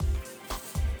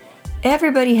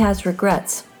Everybody has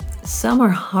regrets. Some are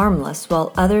harmless,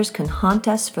 while others can haunt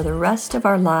us for the rest of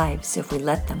our lives if we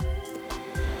let them.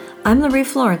 I'm Laree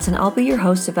Florence, and I'll be your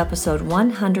host of episode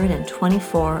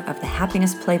 124 of the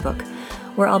Happiness Playbook,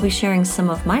 where I'll be sharing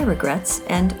some of my regrets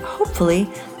and hopefully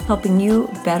helping you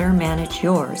better manage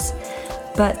yours.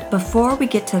 But before we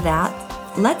get to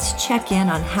that, let's check in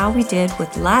on how we did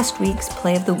with last week's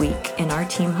Play of the Week in our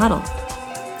team huddle.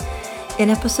 In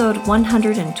episode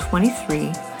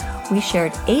 123, we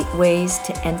shared 8 ways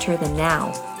to enter the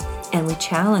now, and we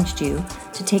challenged you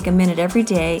to take a minute every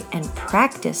day and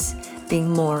practice being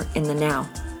more in the now.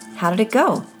 How did it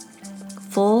go?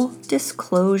 Full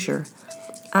disclosure,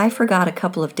 I forgot a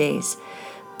couple of days,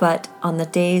 but on the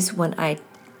days when I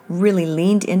really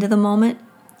leaned into the moment,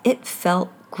 it felt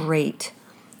great.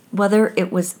 Whether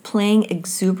it was playing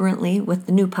exuberantly with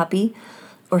the new puppy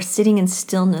or sitting in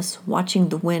stillness watching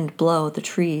the wind blow the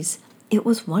trees, it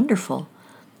was wonderful.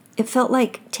 It felt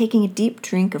like taking a deep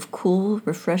drink of cool,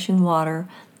 refreshing water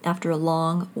after a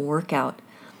long workout.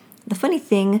 The funny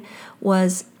thing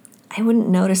was, I wouldn't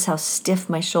notice how stiff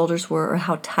my shoulders were or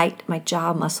how tight my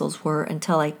jaw muscles were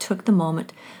until I took the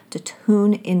moment to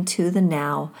tune into the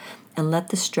now and let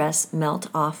the stress melt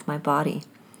off my body.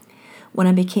 When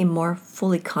I became more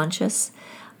fully conscious,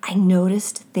 I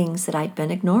noticed things that I'd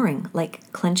been ignoring,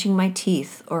 like clenching my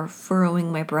teeth or furrowing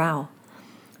my brow.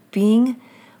 Being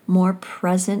more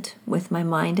present with my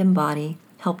mind and body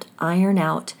helped iron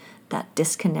out that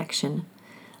disconnection.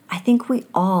 I think we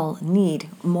all need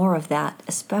more of that,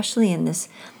 especially in this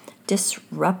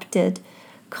disrupted,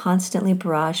 constantly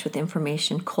barraged with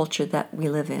information culture that we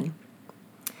live in.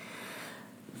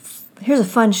 Here's a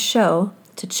fun show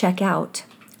to check out,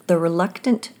 The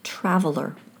Reluctant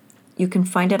Traveler. You can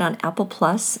find it on Apple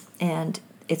Plus, and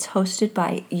it's hosted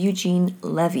by Eugene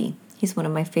Levy. He's one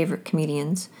of my favorite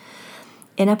comedians.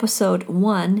 In episode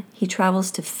 1, he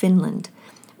travels to Finland,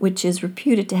 which is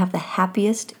reputed to have the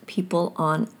happiest people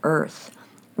on earth,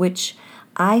 which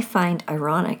I find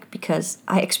ironic because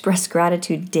I express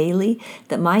gratitude daily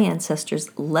that my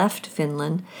ancestors left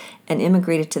Finland and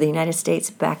immigrated to the United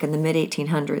States back in the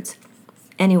mid-1800s.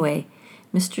 Anyway,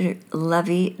 Mr.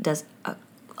 Levy does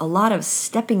a lot of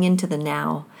stepping into the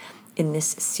now in this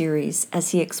series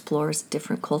as he explores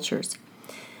different cultures.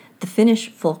 The Finnish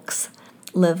folks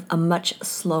live a much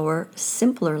slower,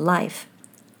 simpler life.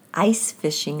 Ice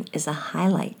fishing is a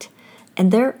highlight,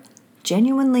 and they're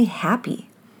genuinely happy.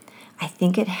 I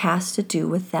think it has to do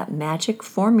with that magic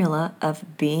formula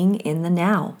of being in the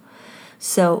now.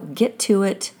 So get to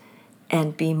it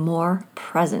and be more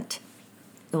present.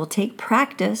 It will take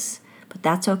practice, but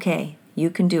that's okay. You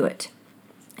can do it.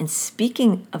 And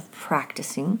speaking of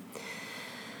practicing,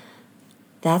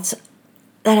 that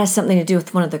has something to do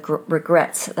with one of the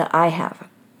regrets that I have.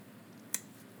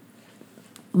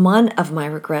 One of my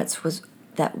regrets was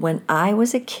that when I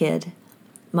was a kid,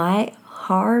 my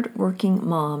hard-working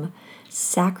mom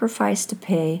sacrificed to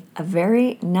pay a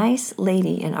very nice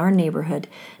lady in our neighborhood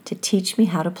to teach me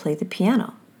how to play the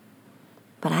piano.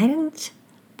 But I didn't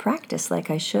practice like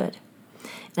I should.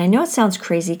 And I know it sounds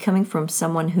crazy coming from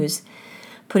someone who's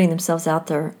putting themselves out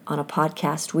there on a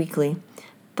podcast weekly,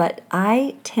 but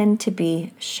I tend to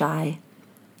be shy.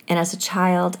 And as a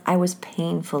child, I was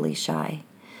painfully shy.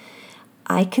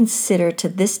 I consider to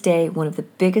this day one of the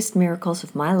biggest miracles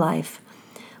of my life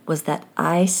was that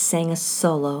I sang a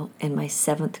solo in my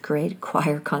 7th grade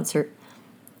choir concert.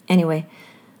 Anyway,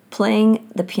 playing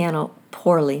the piano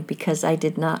poorly because I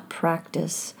did not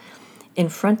practice in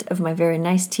front of my very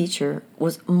nice teacher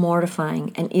was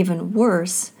mortifying, and even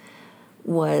worse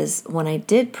was when I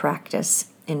did practice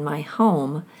in my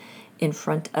home in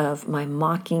front of my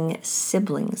mocking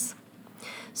siblings.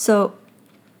 So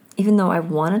even though I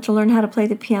wanted to learn how to play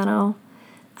the piano,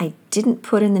 I didn't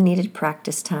put in the needed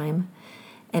practice time,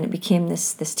 and it became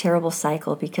this terrible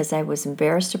cycle because I was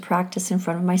embarrassed to practice in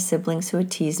front of my siblings who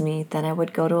would tease me. Then I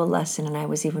would go to a lesson, and I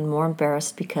was even more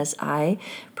embarrassed because I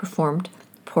performed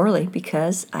poorly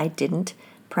because I didn't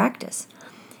practice.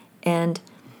 And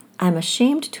I'm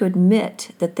ashamed to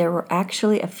admit that there were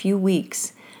actually a few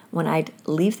weeks when I'd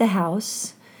leave the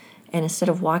house, and instead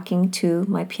of walking to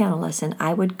my piano lesson,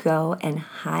 I would go and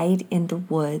hide in the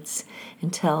woods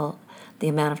until the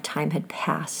amount of time had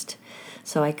passed,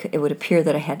 so it would appear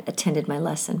that I had attended my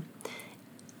lesson.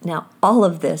 Now, all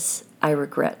of this I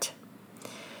regret.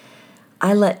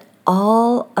 I let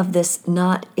all of this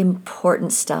not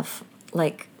important stuff,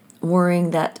 like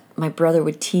worrying that my brother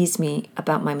would tease me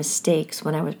about my mistakes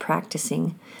when I was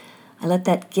practicing, I let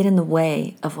that get in the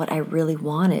way of what I really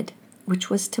wanted, which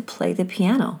was to play the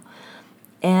piano.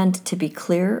 And to be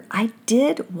clear, I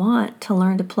did want to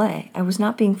learn to play. I was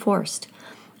not being forced.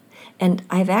 And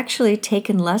I've actually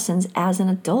taken lessons as an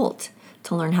adult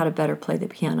to learn how to better play the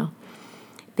piano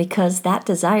because that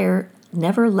desire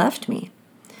never left me.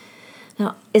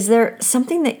 Now, is there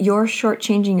something that you're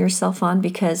shortchanging yourself on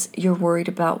because you're worried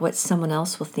about what someone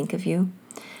else will think of you?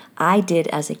 I did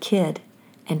as a kid,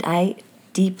 and I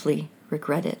deeply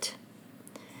regret it.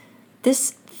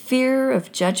 This fear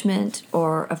of judgment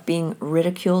or of being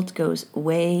ridiculed goes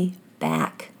way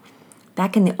back.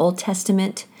 Back in the Old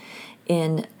Testament,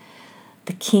 in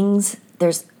the Kings,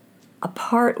 there's a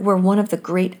part where one of the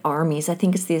great armies, I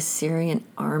think it's the Assyrian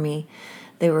army,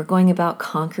 they were going about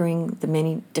conquering the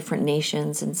many different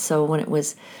nations. And so when it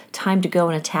was time to go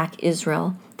and attack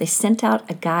Israel, they sent out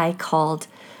a guy called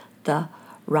the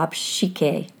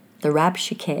Rabshakeh.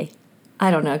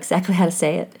 I don't know exactly how to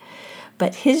say it.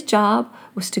 But his job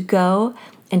was to go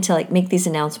and to make these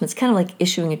announcements, kind of like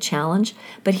issuing a challenge.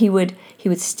 But he would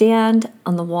stand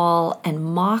on the wall and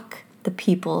mock the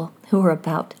people who were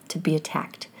about to be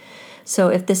attacked. So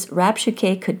if this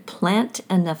Rabshakeh could plant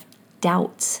enough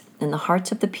doubts in the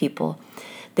hearts of the people,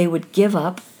 they would give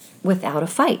up without a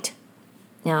fight.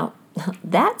 Now,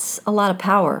 that's a lot of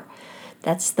power.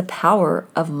 That's the power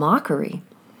of mockery.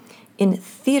 In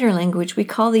theater language, we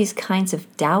call these kinds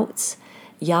of doubts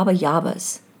yabba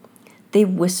yabbas. They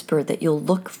whisper that you'll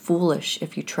look foolish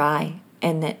if you try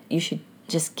and that you should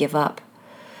just give up.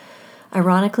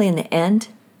 Ironically, in the end,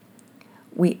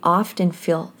 we often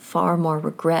feel far more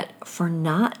regret for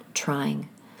not trying.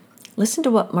 Listen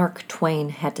to what Mark Twain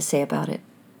had to say about it.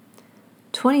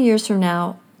 20 years from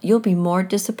now, you'll be more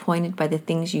disappointed by the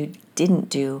things you didn't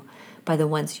do by the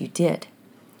ones you did.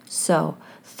 So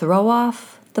throw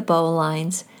off the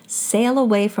bowlines, sail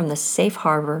away from the safe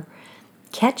harbor,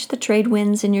 catch the trade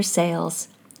winds in your sails,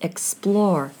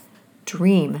 explore,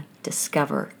 dream,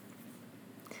 discover.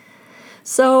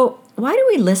 So why do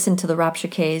we listen to the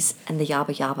Rabshakehs and the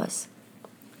Yabba Yabbas?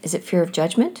 Is it fear of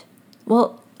judgment?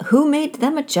 Well, who made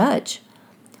them a judge?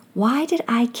 Why did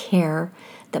I care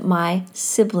that my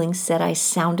siblings said I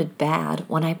sounded bad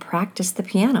when I practiced the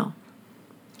piano?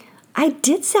 I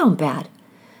did sound bad.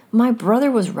 My brother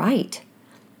was right.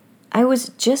 I was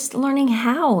just learning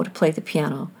how to play the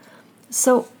piano.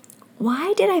 So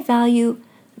why did I value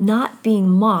not being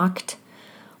mocked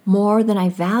more than I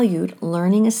valued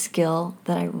learning a skill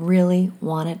that I really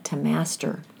wanted to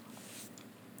master?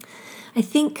 I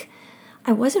think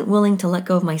I wasn't willing to let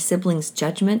go of my siblings'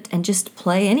 judgment and just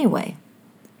play anyway.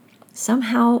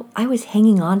 Somehow I was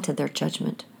hanging on to their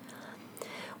judgment.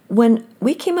 When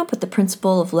we came up with the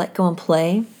principle of let go and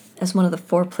play as one of the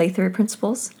 4 play theory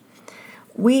principles,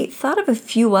 we thought of a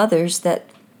few others that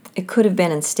it could have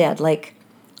been instead, like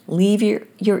leave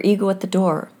your ego at the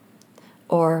door,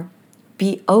 or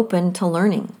be open to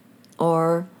learning,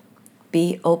 or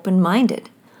be open-minded.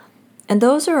 And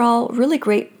those are all really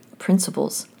great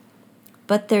principles.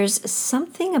 But there's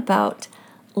something about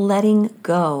letting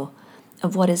go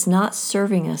of what is not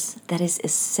serving us that is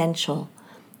essential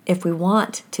if we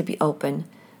want to be open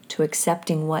to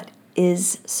accepting what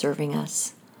is serving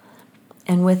us.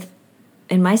 And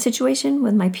in my situation,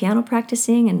 with my piano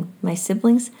practicing and my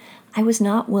siblings, I was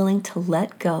not willing to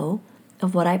let go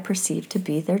of what I perceived to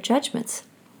be their judgments.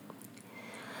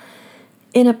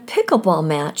 In a pickleball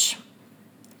match,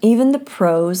 even the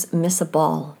pros miss a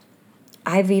ball.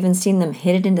 I've even seen them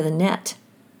hit it into the net.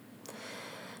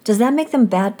 Does that make them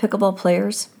bad pickleball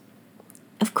players?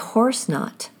 Of course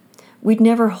not. We'd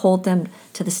never hold them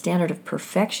to the standard of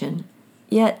perfection,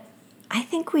 yet I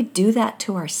think we do that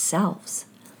to ourselves.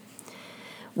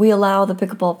 We allow the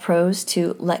pickleball pros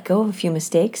to let go of a few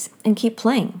mistakes and keep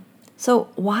playing. So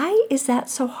why is that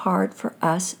so hard for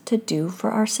us to do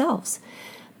for ourselves?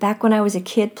 Back when I was a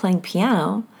kid playing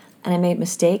piano, and I made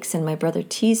mistakes and my brother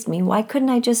teased me, why couldn't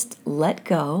I just let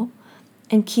go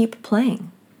and keep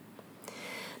playing?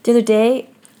 The other day,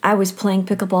 I was playing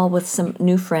pickleball with some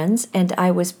new friends, and I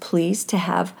was pleased to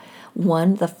have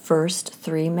won the first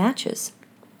 3 matches.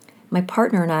 My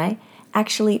partner and I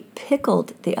actually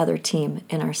pickled the other team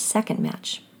in our second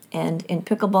match. And in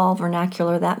pickleball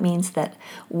vernacular, that means that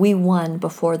we won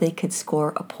before they could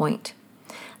score a point.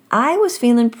 I was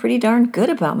feeling pretty darn good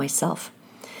about myself.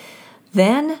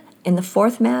 Then, in the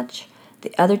 4th match,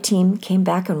 the other team came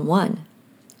back and won.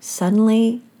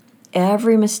 Suddenly,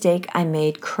 every mistake I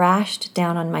made crashed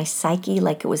down on my psyche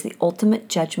like it was the ultimate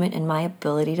judgment in my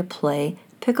ability to play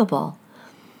pickleball.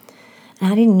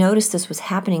 And I didn't notice this was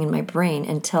happening in my brain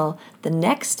until the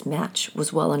next match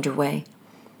was well underway.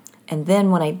 And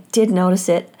then when I did notice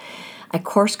it, I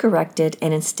course-corrected,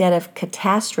 and instead of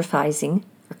catastrophizing,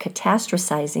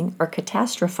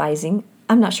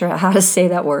 I'm not sure how to say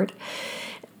that word,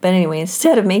 but anyway,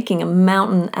 instead of making a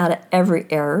mountain out of every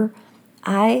error,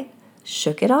 I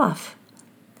shook it off.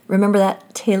 Remember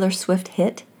that Taylor Swift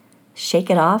hit, Shake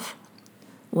It Off?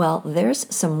 Well,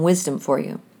 there's some wisdom for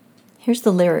you. Here's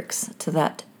the lyrics to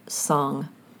that song.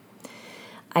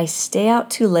 I stay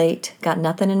out too late, got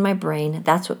nothing in my brain.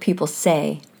 That's what people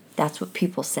say. That's what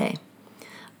people say.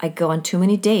 I go on too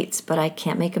many dates, but I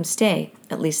can't make them stay.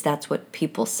 At least that's what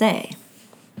people say.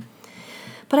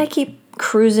 But I keep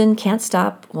cruising, can't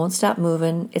stop, won't stop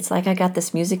moving. It's like I got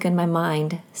this music in my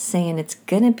mind saying it's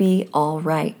going to be all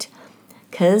right.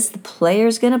 'Cause the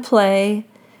player's going to play,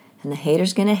 and the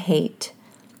hater's going to hate,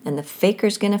 and the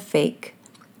faker's going to fake.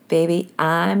 Baby,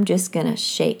 I'm just going to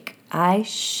shake. I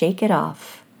shake it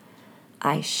off.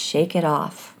 I shake it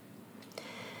off.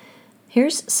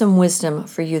 Here's some wisdom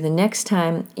for you the next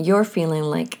time you're feeling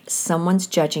like someone's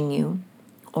judging you,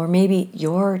 or maybe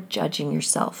you're judging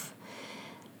yourself.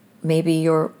 Maybe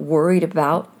you're worried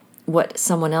about what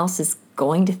someone else is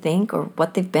going to think or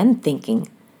what they've been thinking.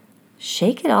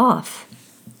 Shake it off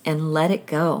and let it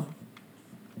go.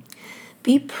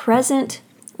 Be present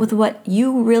with what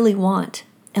you really want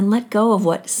and let go of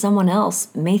what someone else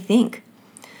may think.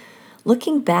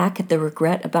 Looking back at the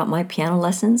regret about my piano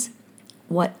lessons,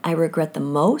 what I regret the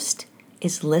most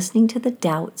is listening to the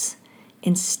doubts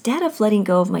instead of letting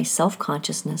go of my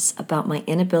self-consciousness about my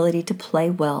inability to play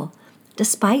well,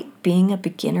 despite being a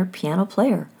beginner piano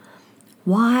player.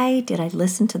 Why did I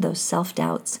listen to those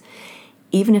self-doubts,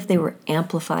 even if they were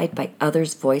amplified by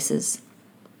others' voices?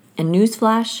 And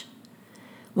newsflash,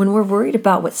 when we're worried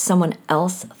about what someone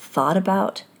else thought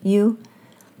about you,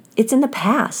 it's in the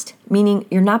past, meaning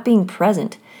you're not being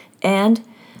present. And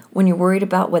when you're worried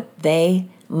about what they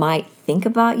might think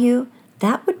about you,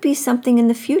 that would be something in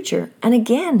the future. And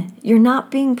again, you're not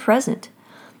being present.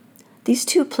 These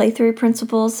two play theory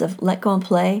principles of let go and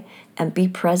play and be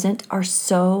present are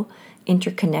so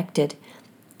interconnected.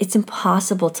 It's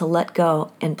impossible to let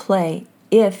go and play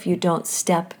if you don't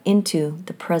step into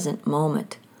the present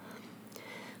moment.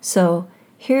 So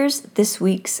here's this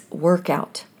week's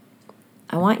workout.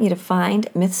 I want you to find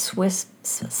Miss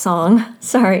Swift's song,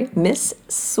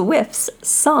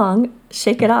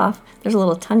 Shake It Off. There's a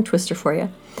little tongue twister for you.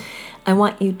 I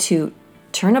want you to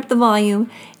turn up the volume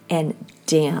and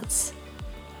dance.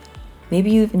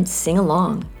 Maybe you even sing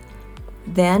along.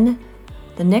 Then,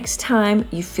 the next time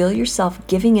you feel yourself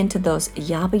giving into those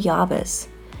yabba yabbas,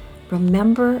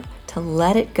 remember to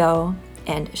let it go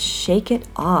and shake it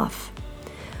off.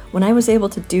 When I was able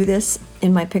to do this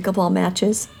in my pickleball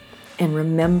matches, and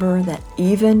remember that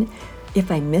even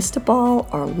if I missed a ball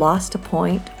or lost a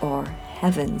point or,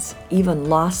 heavens, even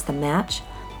lost the match,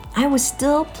 I was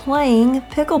still playing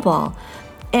pickleball.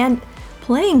 And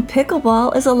playing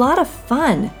pickleball is a lot of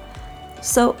fun.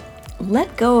 So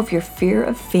let go of your fear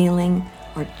of failing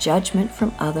or judgment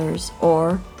from others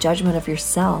or judgment of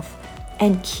yourself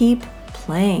and keep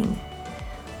playing.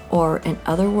 Or in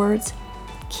other words,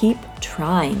 keep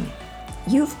trying.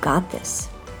 You've got this.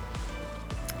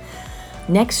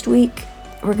 Next week,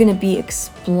 we're going to be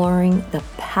exploring the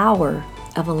power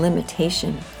of a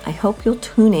limitation. I hope you'll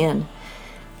tune in,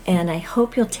 and I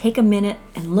hope you'll take a minute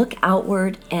and look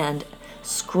outward and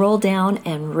scroll down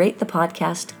and rate the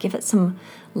podcast. Give it some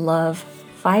love.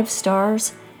 5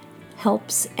 stars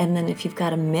helps, and then if you've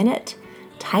got a minute,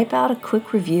 type out a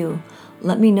quick review.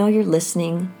 Let me know you're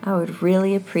listening. I would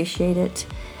really appreciate it.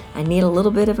 I need a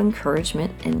little bit of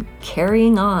encouragement and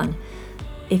carrying on.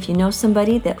 If you know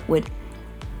somebody that would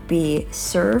be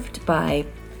served by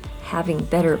having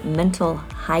better mental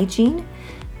hygiene,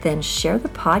 then share the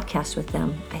podcast with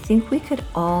them. I think we could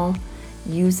all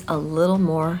use a little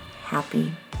more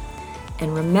happy.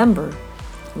 And remember,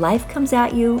 life comes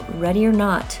at you ready or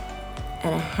not,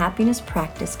 and a happiness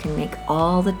practice can make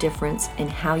all the difference in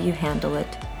how you handle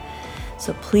it.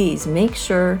 So please make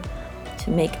sure to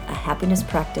make a happiness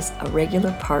practice a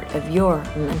regular part of your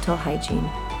mental hygiene.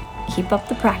 Keep up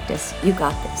the practice. You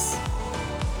got this.